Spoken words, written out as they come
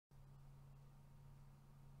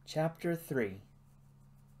Chapter 3.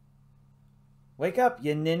 "Wake up,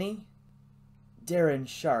 you ninny!" Darren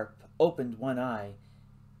Sharp opened one eye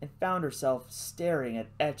and found herself staring at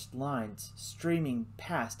etched lines streaming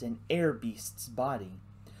past an air beast's body,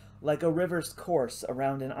 like a river's course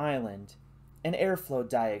around an island, an airflow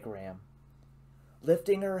diagram.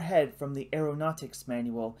 Lifting her head from the aeronautics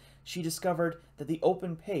manual, she discovered that the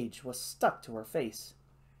open page was stuck to her face.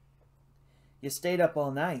 "You stayed up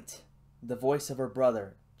all night." The voice of her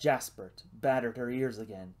brother, Jaspert, battered her ears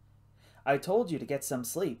again. "I told you to get some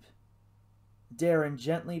sleep." Darren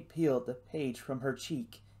gently peeled the page from her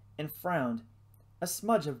cheek and frowned. A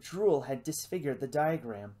smudge of drool had disfigured the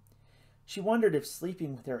diagram. She wondered if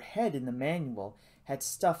sleeping with her head in the manual had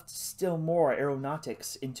stuffed still more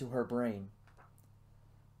aeronautics into her brain.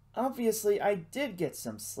 "Obviously I did get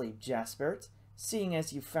some sleep, Jaspert, seeing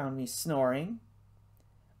as you found me snoring."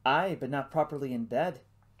 "Aye, but not properly in bed."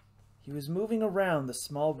 He was moving around the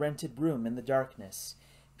small rented room in the darkness,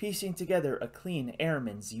 piecing together a clean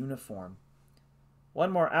airman's uniform. "One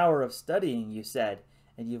more hour of studying, you said,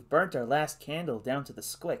 and you've burnt our last candle down to the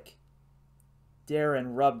squick."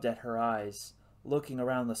 Darren rubbed at her eyes, looking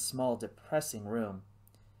around the small, depressing room.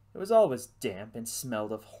 It was always damp and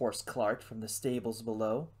smelled of horse clark from the stables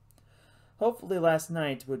below. Hopefully last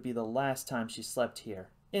night would be the last time she slept here,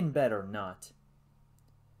 in bed or not.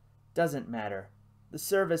 "Doesn't matter. The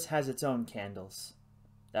service has its own candles."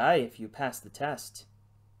 "Aye, if you pass the test."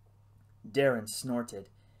 Darren snorted.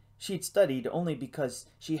 She'd studied only because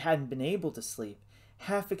she hadn't been able to sleep,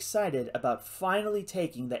 half excited about finally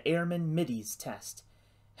taking the Airman Middies test,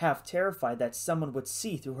 half terrified that someone would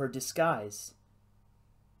see through her disguise.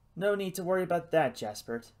 "No need to worry about that,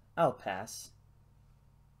 Jaspert. I'll pass."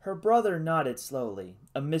 Her brother nodded slowly,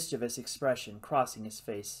 a mischievous expression crossing his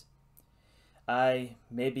face. "Aye,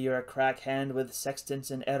 maybe you're a crack hand with sextants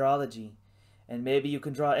and aerology, and maybe you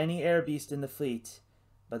can draw any air beast in the fleet,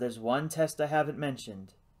 but there's one test I haven't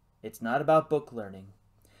mentioned. It's not about book learning,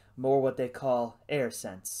 more what they call air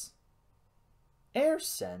sense." "Air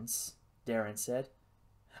sense?" Darren said.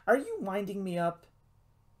 "Are you winding me up?"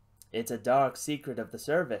 "It's a dark secret of the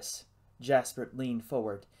service." Jaspert leaned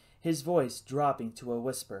forward, his voice dropping to a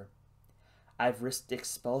whisper. "I've risked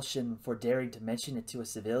expulsion for daring to mention it to a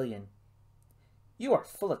civilian." "You are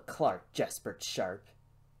full of Clark, Jaspert Sharp."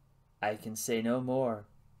 "I can say no more."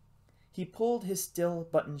 He pulled his still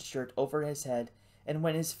buttoned shirt over his head, and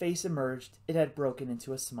when his face emerged, it had broken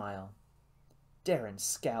into a smile. Darren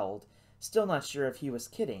scowled, still not sure if he was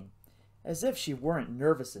kidding, as if she weren't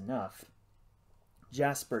nervous enough.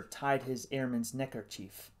 Jasper tied his airman's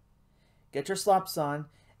neckerchief. "Get your slops on,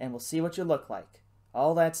 and we'll see what you look like.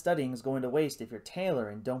 All that studying is going to waste if your tailor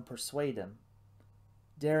and don't persuade him."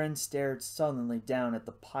 Darren stared sullenly down at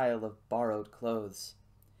the pile of borrowed clothes.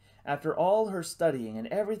 After all her studying and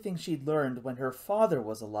everything she'd learned when her father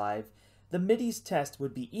was alive, the Middies test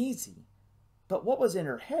would be easy. But what was in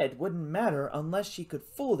her head wouldn't matter unless she could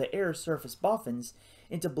fool the air surface boffins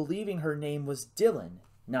into believing her name was Dylan,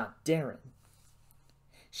 not Darren.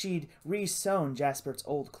 She'd re-sewn Jasper's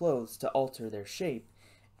old clothes to alter their shape,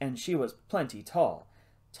 and she was plenty tall,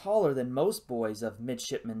 taller than most boys of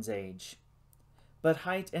midshipman's age. But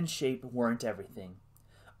height and shape weren't everything.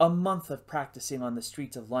 A month of practicing on the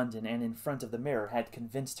streets of London and in front of the mirror had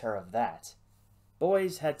convinced her of that.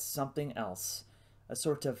 Boys had something else, a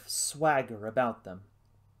sort of swagger about them.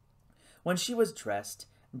 When she was dressed,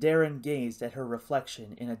 Darren gazed at her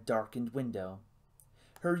reflection in a darkened window.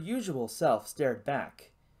 Her usual self stared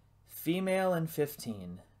back. Female and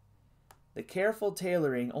 15. The careful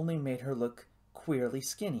tailoring only made her look queerly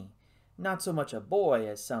skinny, not so much a boy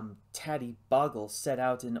as some tatty boggle set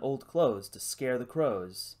out in old clothes to scare the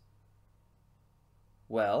crows.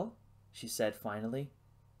 "Well," she said finally,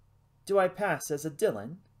 "do I pass as a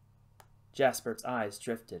Dylan?" Jasper's eyes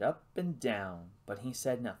drifted up and down, but he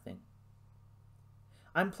said nothing.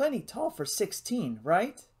 "I'm plenty tall for 16,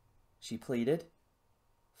 right?" she pleaded.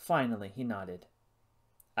 Finally he nodded.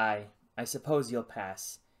 I suppose you'll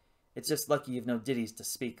pass. It's just lucky you've no ditties to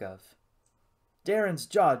speak of." Darren's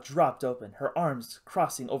jaw dropped open, her arms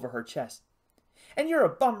crossing over her chest. "And you're a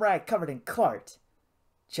bum rag covered in claret."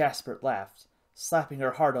 Jasper laughed, slapping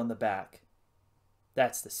her hard on the back.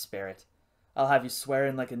 "That's the spirit. I'll have you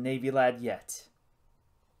swearing like a Navy lad yet."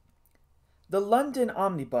 The London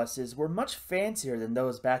omnibuses were much fancier than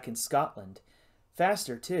those back in Scotland.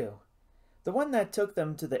 Faster, too. The one that took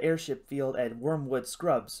them to the airship field at Wormwood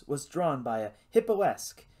Scrubs was drawn by a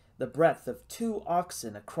hippoesque, the breadth of 2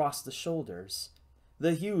 oxen across the shoulders.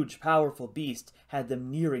 The huge, powerful beast had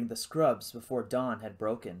them nearing the Scrubs before dawn had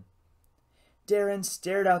broken. Darren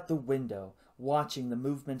stared out the window, watching the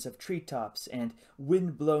movements of treetops and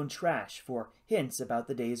wind-blown trash for hints about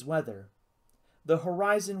the day's weather. The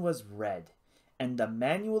horizon was red, and the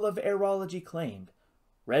Manual of Aerology claimed,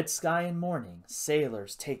 "Red sky in morning,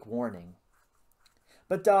 sailors take warning."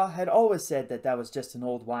 But Da had always said that that was just an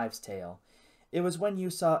old wives' tale. It was when you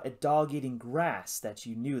saw a dog eating grass that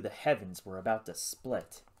you knew the heavens were about to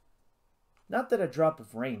split. Not that a drop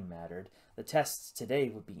of rain mattered. The tests today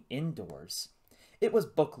would be indoors. It was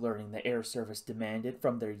book learning the Air Service demanded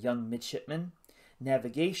from their young midshipmen,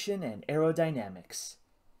 navigation and aerodynamics.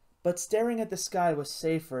 But staring at the sky was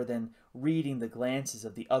safer than reading the glances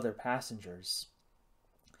of the other passengers.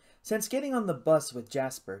 Since getting on the bus with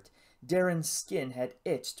Jaspert, Darren's skin had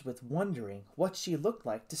itched with wondering what she looked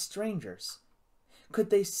like to strangers.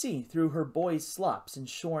 Could they see through her boy's slops and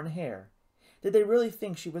shorn hair? Did they really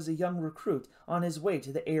think she was a young recruit on his way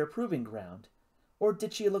to the air proving ground? Or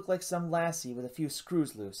did she look like some lassie with a few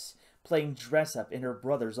screws loose, playing dress-up in her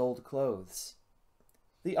brother's old clothes?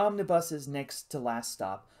 The omnibus's next to last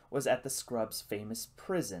stop was at the Scrub's famous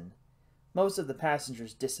prison. Most of the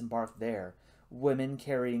passengers disembarked there, women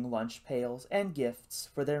carrying lunch pails and gifts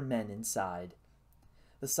for their men inside.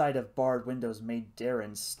 The sight of barred windows made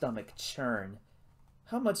Darren's stomach churn.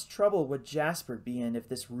 How much trouble would Jasper be in if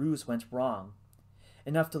this ruse went wrong?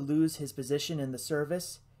 Enough to lose his position in the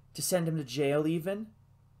service? To send him to jail even?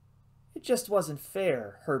 It just wasn't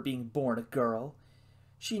fair, her being born a girl.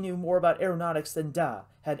 She knew more about aeronautics than Da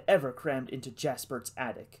had ever crammed into Jaspert's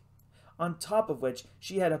attic. On top of which,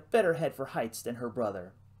 she had a better head for heights than her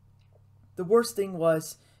brother. The worst thing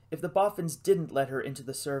was, if the Boffins didn't let her into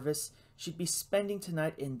the service, she'd be spending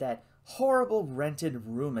tonight in that horrible rented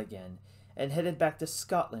room again, and headed back to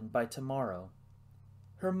Scotland by tomorrow.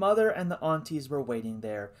 Her mother and the aunties were waiting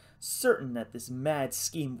there, certain that this mad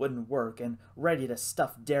scheme wouldn't work and ready to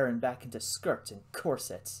stuff Darren back into skirts and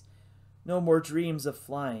corsets. No more dreams of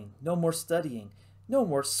flying, no more studying, no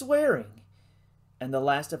more swearing, and the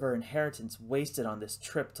last of her inheritance wasted on this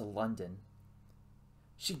trip to London.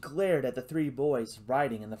 She glared at the three boys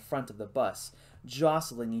riding in the front of the bus,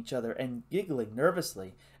 jostling each other and giggling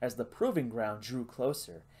nervously as the proving ground drew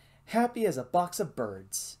closer, happy as a box of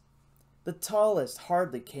birds. The tallest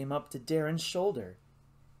hardly came up to Darren's shoulder.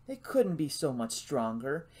 They couldn't be so much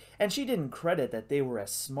stronger, and she didn't credit that they were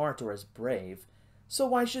as smart or as brave, so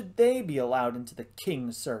why should they be allowed into the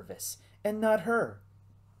king's service, and not her?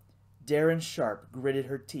 Darren Sharp gritted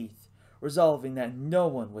her teeth, resolving that no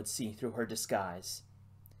one would see through her disguise.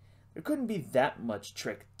 There couldn't be that much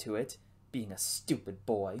trick to it, being a stupid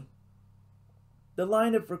boy. The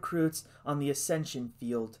line of recruits on the Ascension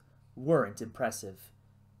field weren't impressive.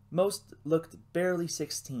 Most looked barely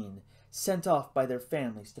 16, sent off by their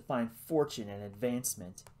families to find fortune and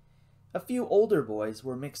advancement. A few older boys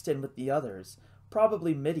were mixed in with the others,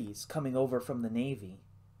 probably middies coming over from the Navy.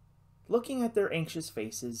 Looking at their anxious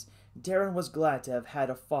faces, Darren was glad to have had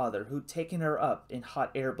a father who'd taken her up in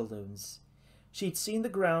hot air balloons. She'd seen the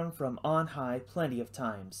ground from on high plenty of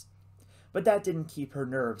times, but that didn't keep her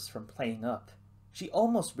nerves from playing up. She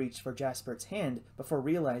almost reached for Jaspert's hand before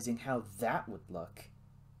realizing how that would look.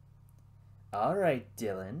 "All right,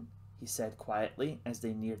 Dylan," he said quietly as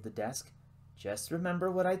they neared the desk. "Just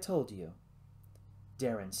remember what I told you."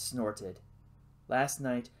 Darren snorted. Last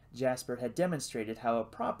night, Jasper had demonstrated how a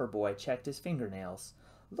proper boy checked his fingernails,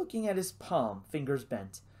 looking at his palm, fingers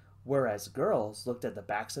bent, whereas girls looked at the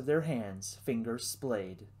backs of their hands, fingers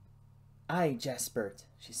splayed. "Aye, Jaspert,"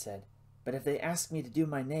 she said, "but if they ask me to do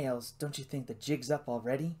my nails, don't you think the jig's up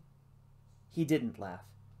already?" He didn't laugh.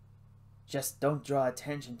 "Just don't draw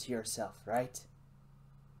attention to yourself, right?"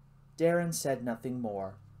 Darren said nothing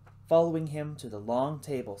more, following him to the long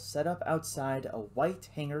table set up outside a white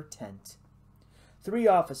hanger tent. 3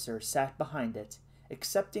 officers sat behind it,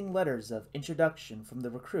 accepting letters of introduction from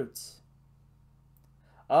the recruits.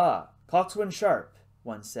 "Ah, Coxswain Sharp,"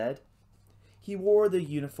 one said. He wore the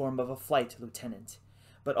uniform of a flight lieutenant,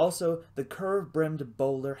 but also the curve-brimmed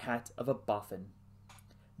bowler hat of a boffin.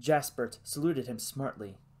 Jaspert saluted him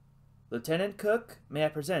smartly. "Lieutenant Cook, may I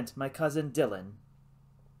present my cousin Dylan?"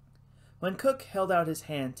 When Cook held out his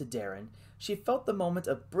hand to Darren, she felt the moment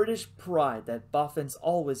of British pride that boffins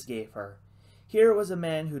always gave her. Here was a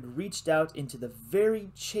man who'd reached out into the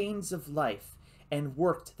very chains of life and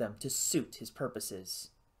worked them to suit his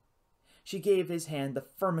purposes. She gave his hand the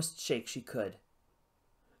firmest shake she could.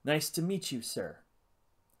 "Nice to meet you, sir."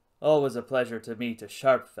 "Always a pleasure to meet a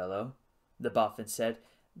sharp fellow," the boffin said,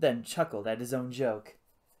 then chuckled at his own joke.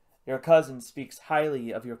 "Your cousin speaks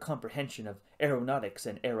highly of your comprehension of aeronautics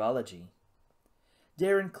and aerology."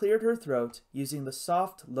 Darren cleared her throat, using the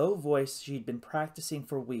soft, low voice she'd been practicing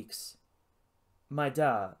for weeks. "My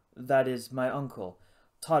da, That is, my uncle,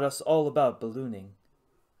 taught us all about ballooning.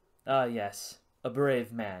 Ah, yes, a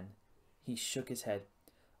brave man. He shook his head.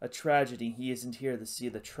 A tragedy he isn't here to see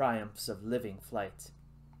the triumphs of living flight.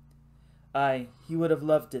 Aye, he would have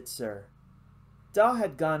loved it, sir. Da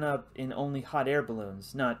had gone up in only hot air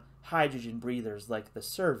balloons, not hydrogen breathers like the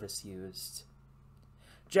service used.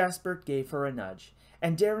 Jasper gave her a nudge,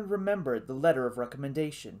 and Darren remembered the letter of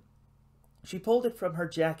recommendation. She pulled it from her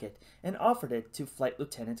jacket and offered it to Flight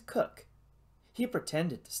Lieutenant Cook. He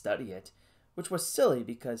pretended to study it, which was silly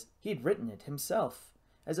because he'd written it himself,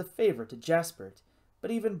 as a favor to Jasper,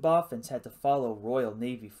 but even boffins had to follow Royal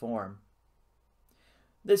Navy form.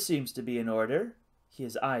 This seems to be in order.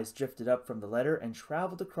 His eyes drifted up from the letter and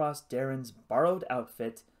traveled across Darren's borrowed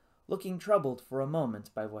outfit, looking troubled for a moment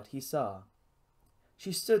by what he saw.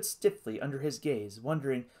 She stood stiffly under his gaze,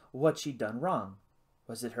 wondering what she'd done wrong.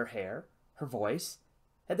 Was it her hair? Her voice?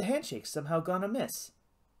 Had the handshake somehow gone amiss?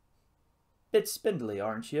 Bit spindly,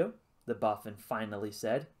 aren't you? The boffin finally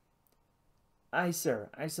said. Aye, sir,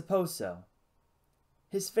 I suppose so.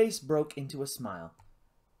 His face broke into a smile.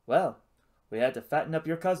 Well, we had to fatten up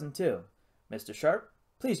your cousin, too. Mr. Sharp,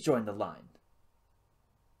 please join the line.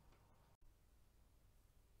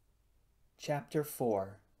 Chapter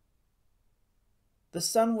 4. The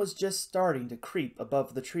sun was just starting to creep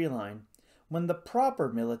above the tree line when the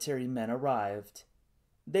proper military men arrived.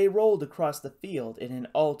 They rolled across the field in an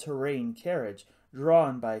all-terrain carriage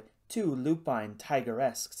drawn by 2 lupine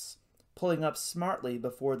tigeresques, pulling up smartly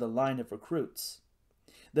before the line of recruits.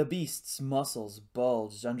 The beast's muscles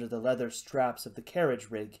bulged under the leather straps of the carriage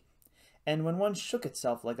rig, and when one shook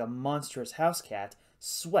itself like a monstrous house cat,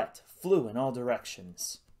 sweat flew in all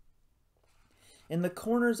directions. In the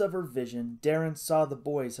corners of her vision, Darren saw the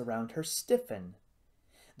boys around her stiffen.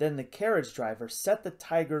 Then the carriage driver set the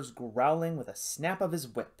tigers growling with a snap of his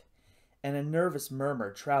whip, and a nervous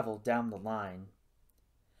murmur traveled down the line.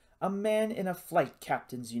 A man in a flight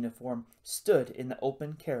captain's uniform stood in the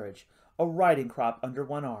open carriage, a riding crop under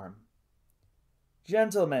one arm.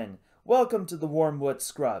 Gentlemen, welcome to the Wormwood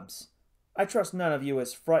Scrubs. I trust none of you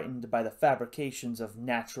is frightened by the fabrications of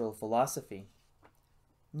natural philosophy.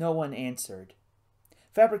 No one answered.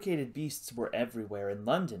 Fabricated beasts were everywhere in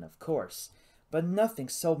London, of course, but nothing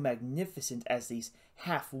so magnificent as these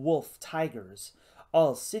half-wolf tigers,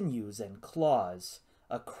 all sinews and claws,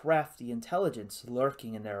 a crafty intelligence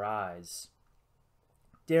lurking in their eyes.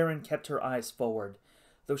 Darren kept her eyes forward,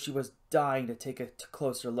 though she was dying to take a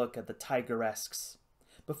closer look at the tigeresques.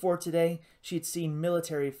 Before today, she had seen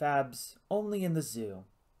military fabs only in the zoo.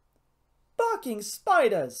 "Barking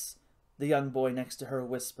spiders!" the young boy next to her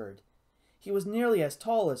whispered. He was nearly as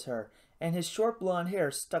tall as her, and his short blonde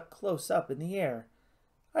hair stuck close up in the air.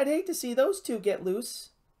 "I'd hate to see those 2 get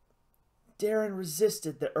loose." Darren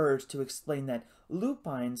resisted the urge to explain that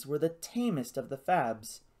lupines were the tamest of the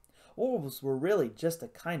fabs. Wolves were really just a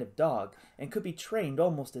kind of dog, and could be trained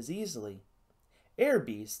almost as easily. Air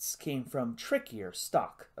beasts came from trickier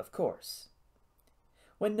stock, of course.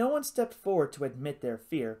 When no one stepped forward to admit their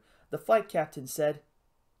fear, the flight captain said,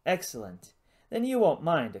 "Excellent. Then you won't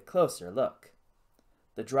mind a closer look."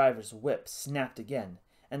 The driver's whip snapped again,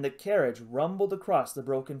 and the carriage rumbled across the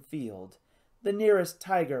broken field, the nearest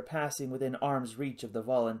tiger passing within arm's reach of the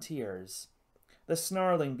volunteers. The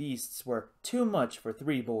snarling beasts were too much for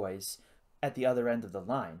 3 boys at the other end of the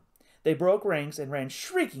line. They broke ranks and ran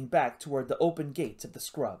shrieking back toward the open gates of the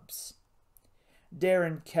Scrubs.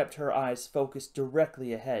 Darren kept her eyes focused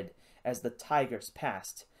directly ahead as the tigers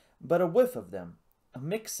passed, but a whiff of them, a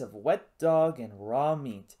mix of wet dog and raw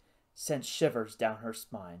meat, sent shivers down her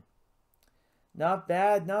spine. Not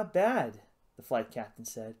bad, the flight captain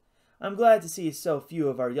said. "I'm glad to see so few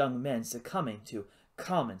of our young men succumbing to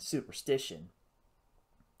common superstition."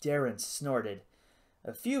 Darren snorted.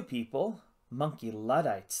 A few people, monkey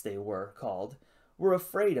Luddites they were called, were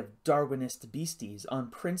afraid of Darwinist beasties on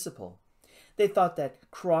principle. They thought that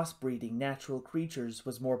crossbreeding natural creatures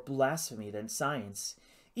was more blasphemy than science,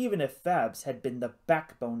 even if fabs had been the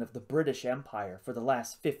backbone of the British Empire for the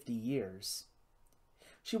last 50 years.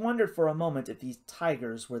 She wondered for a moment if these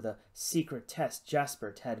tigers were the secret test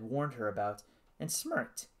Jasper had warned her about, and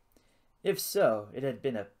smirked. If so, it had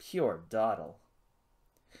been a pure dawdle.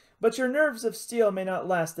 "But your nerves of steel may not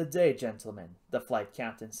last a day, gentlemen," the flight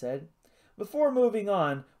captain said. "Before moving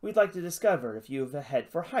on, we'd like to discover if you've a head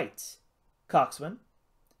for heights. Coxswain?"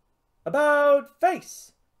 "About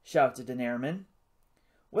face!" shouted an airman.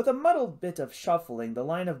 With a muddled bit of shuffling, the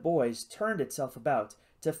line of boys turned itself about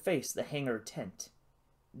to face the hangar tent.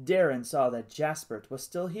 Darren saw that Jasper was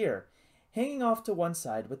still here, hanging off to one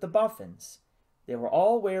side with the boffins. They were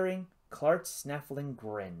all wearing Clark-snaffling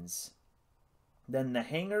grins. Then the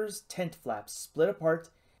hangar's tent flaps split apart,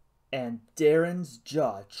 and Darren's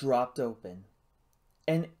jaw dropped open.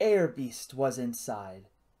 An air beast was inside,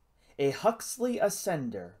 a Huxley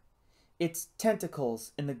Ascender, its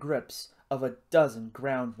tentacles in the grips of a dozen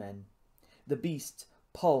groundmen. The beast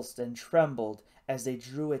pulsed and trembled as they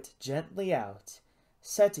drew it gently out,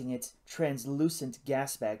 setting its translucent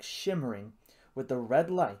gas bag shimmering with the red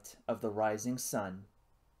light of the rising sun.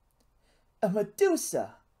 "A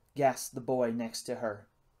Medusa!" gasped the boy next to her.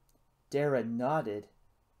 Darren nodded.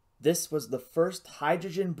 This was the first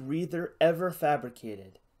hydrogen breather ever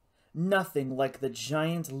fabricated. Nothing like the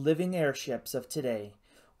giant living airships of today,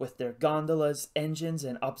 with their gondolas, engines,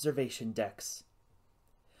 and observation decks.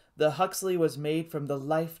 The Huxley was made from the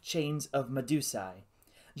life chains of medusae,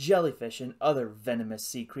 jellyfish and other venomous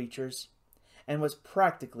sea creatures, and was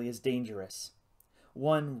practically as dangerous.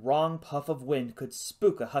 One wrong puff of wind could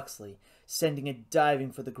spook a Huxley, sending it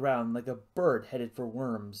diving for the ground like a bird headed for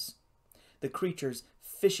worms. The creature's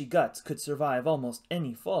fishy guts could survive almost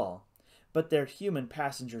any fall, but their human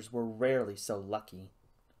passengers were rarely so lucky.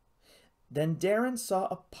 Then Darren saw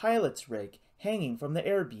a pilot's rig hanging from the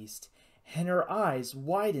air beast, and her eyes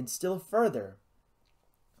widened still further.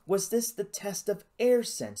 Was this the test of air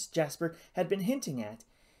sense Jasper had been hinting at?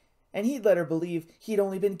 And he'd let her believe he'd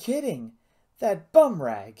only been kidding. That bum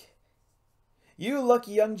rag. "You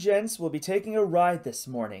lucky young gents will be taking a ride this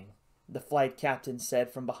morning," the flight captain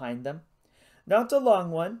said from behind them. "Not a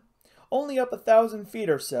long one, only up 1,000 feet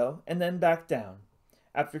or so, and then back down.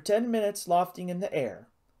 After 10 minutes lofting in the air.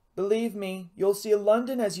 Believe me, you'll see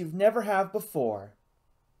London as you've never have before."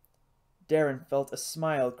 Darren felt a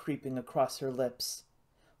smile creeping across her lips.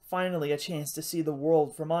 Finally a chance to see the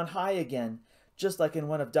world from on high again, just like in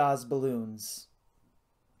one of Da's balloons.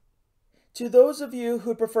 "To those of you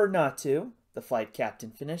who prefer not to," the flight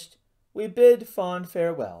captain finished, "we bid fond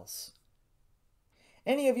farewells."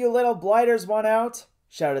 "Any of you little blighters want out?"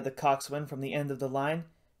 shouted the coxswain from the end of the line.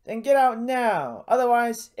 "Then get out now,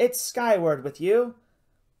 otherwise it's skyward with you."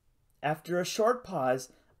 After a short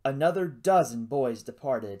pause, another dozen boys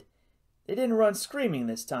departed. They didn't run screaming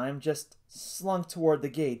this time, just slunk toward the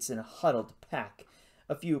gates in a huddled pack,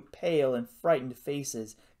 a few pale and frightened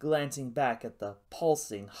faces glancing back at the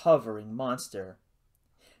pulsing, hovering monster.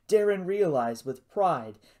 Darren realized with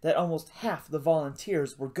pride that almost half the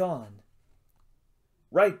volunteers were gone.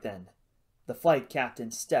 "Right then," the flight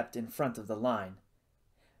captain stepped in front of the line.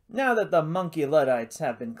 "Now that the monkey Luddites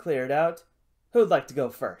have been cleared out, who'd like to go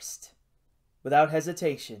first?" Without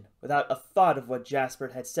hesitation, without a thought of what Jasper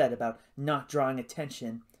had said about not drawing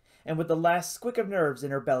attention, and with the last squick of nerves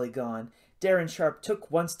in her belly gone, Darren Sharp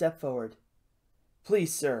took one step forward.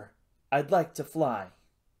 "Please, sir, I'd like to fly."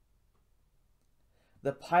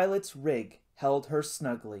 The pilot's rig held her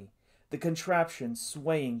snugly, the contraption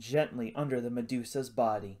swaying gently under the Medusa's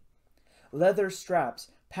body. Leather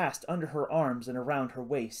straps passed under her arms and around her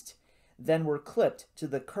waist, then were clipped to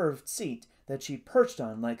the curved seat that she perched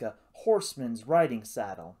on like a horseman's riding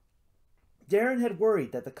saddle. Darren had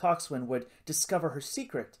worried that the coxswain would discover her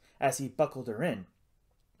secret as he buckled her in.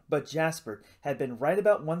 But Jasper had been right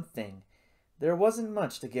about one thing. There wasn't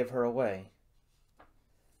much to give her away.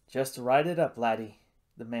 "Just ride it up, laddie,"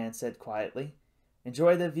 the man said quietly.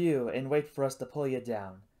 "Enjoy the view and wait for us to pull you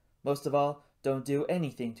down. Most of all, don't do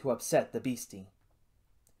anything to upset the beastie."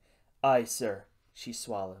 "Aye, sir," she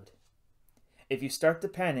swallowed. "If you start to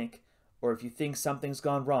panic, or if you think something's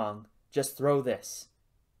gone wrong, just throw this."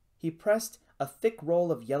 He pressed a thick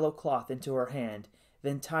roll of yellow cloth into her hand,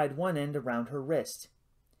 then tied one end around her wrist.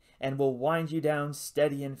 "And we'll wind you down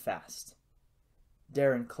steady and fast."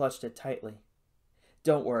 Darren clutched it tightly.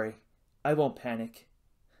 "Don't worry, I won't panic."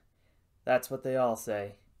 "That's what they all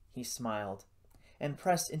say," he smiled, and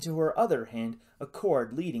pressed into her other hand a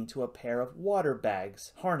cord leading to a pair of water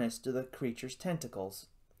bags harnessed to the creature's tentacles.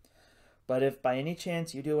 "But if by any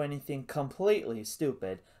chance you do anything completely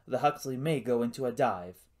stupid, the Huxley may go into a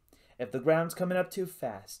dive. If the ground's coming up too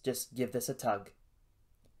fast, just give this a tug."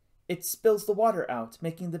 "It spills the water out,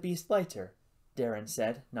 making the beast lighter," Darren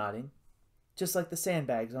said, nodding. "Just like the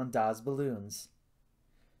sandbags on Da's balloons."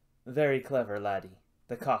 "Very clever, laddie,"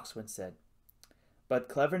 the coxswain said. "But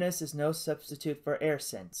cleverness is no substitute for air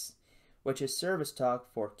sense, which is service talk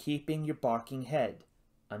for keeping your barking head.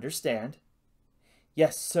 Understand?"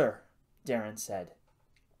 "Yes, sir," Darren said.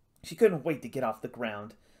 She couldn't wait to get off the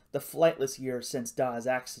ground, the flightless years since Da's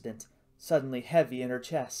accident suddenly heavy in her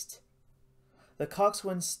chest. The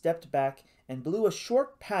coxswain stepped back and blew a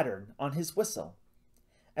short pattern on his whistle.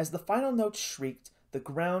 As the final note shrieked, the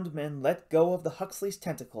ground men let go of the Huxley's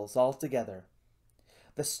tentacles altogether.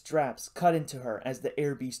 The straps cut into her as the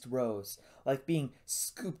air beast rose, like being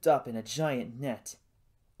scooped up in a giant net.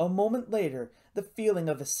 A moment later, the feeling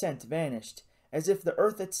of ascent vanished, as if the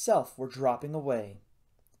earth itself were dropping away.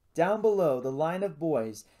 Down below, the line of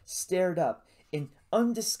boys stared up in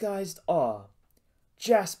undisguised awe.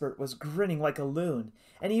 Jasper was grinning like a loon,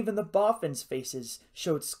 and even the boffins' faces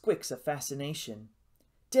showed squicks of fascination.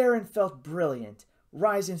 Darren felt brilliant,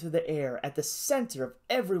 rising through the air at the center of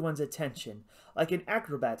everyone's attention, like an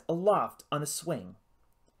acrobat aloft on a swing.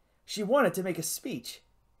 She wanted to make a speech.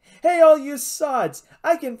 "Hey, all you sods!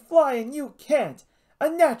 I can fly and you can't! A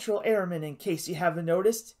natural airman, in case you haven't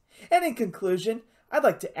noticed. And in conclusion, I'd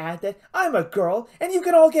like to add that I'm a girl and you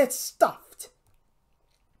can all get stuffed!"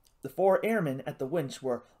 The 4 airmen at the winch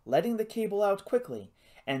were letting the cable out quickly,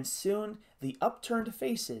 and soon the upturned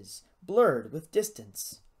faces blurred with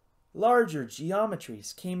distance. Larger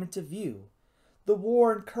geometries came into view, the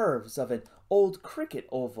worn curves of an old cricket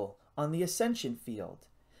oval on the ascension field,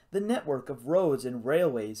 the network of roads and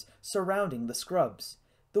railways surrounding the scrubs,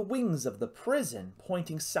 the wings of the prison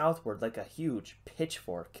pointing southward like a huge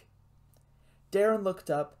pitchfork. Darren looked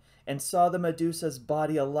up and saw the Medusa's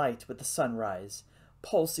body alight with the sunrise,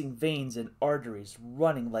 pulsing veins and arteries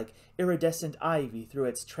running like iridescent ivy through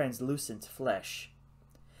its translucent flesh.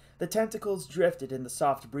 The tentacles drifted in the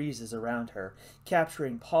soft breezes around her,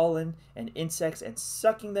 capturing pollen and insects and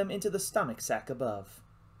sucking them into the stomach sac above.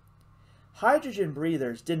 Hydrogen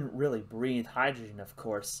breathers didn't really breathe hydrogen, of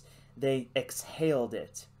course. They exhaled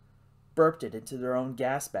it, burped it into their own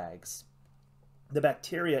gas bags. The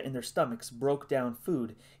bacteria in their stomachs broke down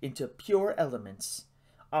food into pure elements: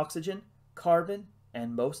 oxygen, carbon,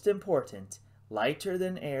 and most important,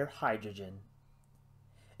 lighter-than-air hydrogen.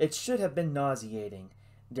 It should have been nauseating,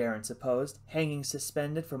 Darren supposed, hanging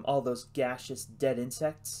suspended from all those gaseous dead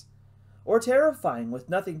insects. Or terrifying, with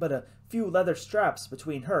nothing but a few leather straps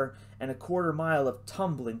between her and a quarter-mile of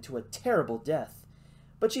tumbling to a terrible death.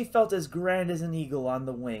 But she felt as grand as an eagle on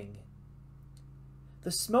the wing.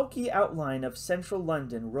 The smoky outline of central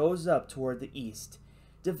London rose up toward the east,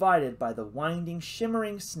 divided by the winding,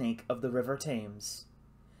 shimmering snake of the River Thames.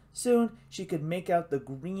 Soon she could make out the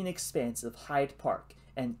green expanse of Hyde Park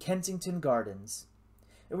and Kensington Gardens.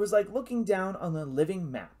 It was like looking down on a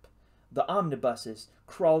living map, the omnibuses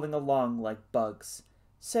crawling along like bugs,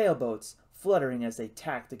 sailboats fluttering as they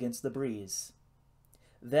tacked against the breeze.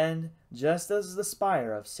 Then, just as the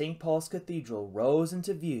spire of St. Paul's Cathedral rose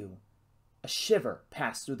into view, a shiver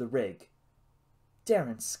passed through the rig.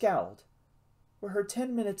 Darren scowled. Were her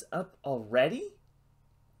 10 minutes up already?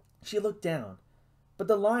 She looked down, but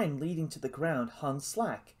the line leading to the ground hung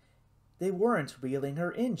slack. They weren't reeling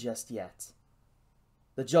her in just yet.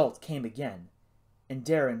 The jolt came again, and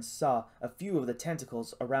Darren saw a few of the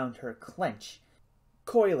tentacles around her clench,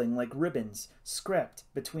 coiling like ribbons scraped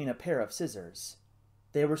between a pair of scissors.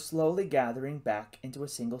 They were slowly gathering back into a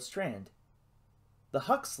single strand. The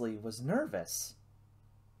Huxley was nervous.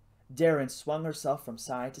 Darren swung herself from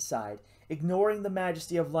side to side, ignoring the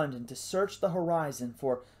majesty of London to search the horizon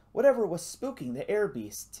for whatever was spooking the air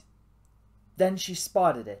beast. Then she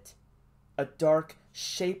spotted it, a dark,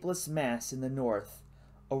 shapeless mass in the north,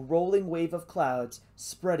 a rolling wave of clouds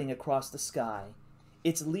spreading across the sky.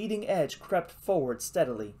 Its leading edge crept forward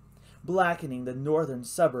steadily, blackening the northern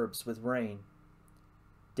suburbs with rain.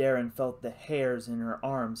 Darren felt the hairs in her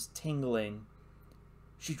arms tingling.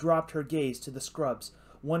 She dropped her gaze to the scrubs,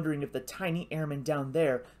 wondering if the tiny airmen down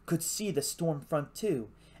there could see the storm front too,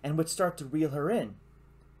 and would start to reel her in.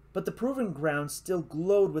 But the proving ground still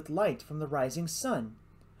glowed with light from the rising sun.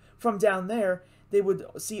 From down there, they would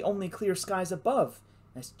see only clear skies above,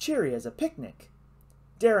 as cheery as a picnic.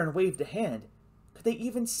 Darren waved a hand. Could they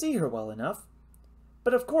even see her well enough?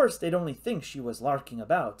 But of course they'd only think she was larking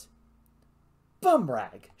about.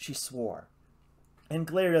 "Bumrag!" she swore, and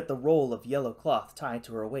glared at the roll of yellow cloth tied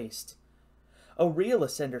to her waist. A real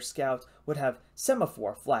Ascender scout would have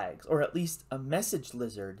semaphore flags, or at least a message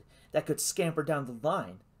lizard that could scamper down the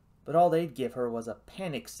line, but all they'd give her was a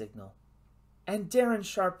panic signal. And Darren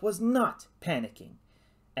Sharp was not panicking.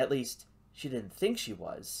 At least, she didn't think she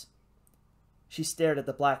was. She stared at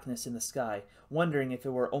the blackness in the sky, wondering if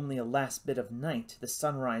it were only a last bit of night the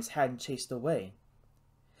sunrise hadn't chased away.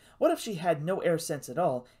 What if she had no air sense at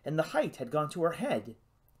all, and the height had gone to her head?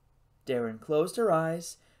 Darren closed her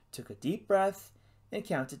eyes, took a deep breath, and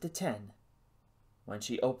counted to 10. When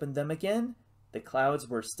she opened them again, the clouds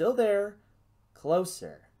were still there,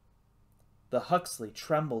 closer. The Huxley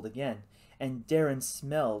trembled again, and Darren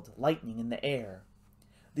smelled lightning in the air.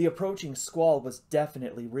 The approaching squall was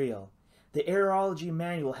definitely real. The aerology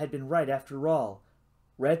manual had been right after all.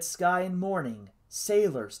 Red sky and morning,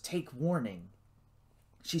 sailors take warning.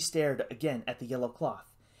 She stared again at the yellow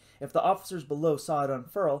cloth. If the officers below saw it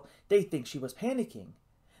unfurl, they'd think she was panicking.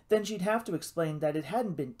 Then she'd have to explain that it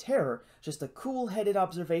hadn't been terror, just a cool-headed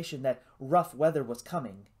observation that rough weather was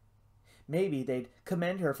coming. Maybe they'd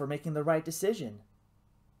commend her for making the right decision.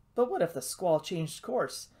 But what if the squall changed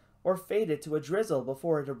course, or faded to a drizzle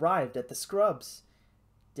before it arrived at the scrubs?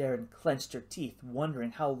 Darren clenched her teeth,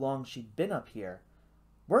 wondering how long she'd been up here.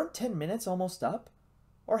 Weren't 10 minutes almost up?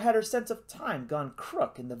 Or had her sense of time gone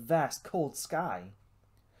crook in the vast cold sky?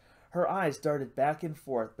 Her eyes darted back and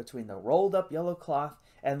forth between the rolled-up yellow cloth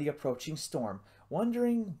and the approaching storm,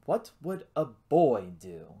 wondering what would a boy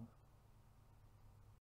do?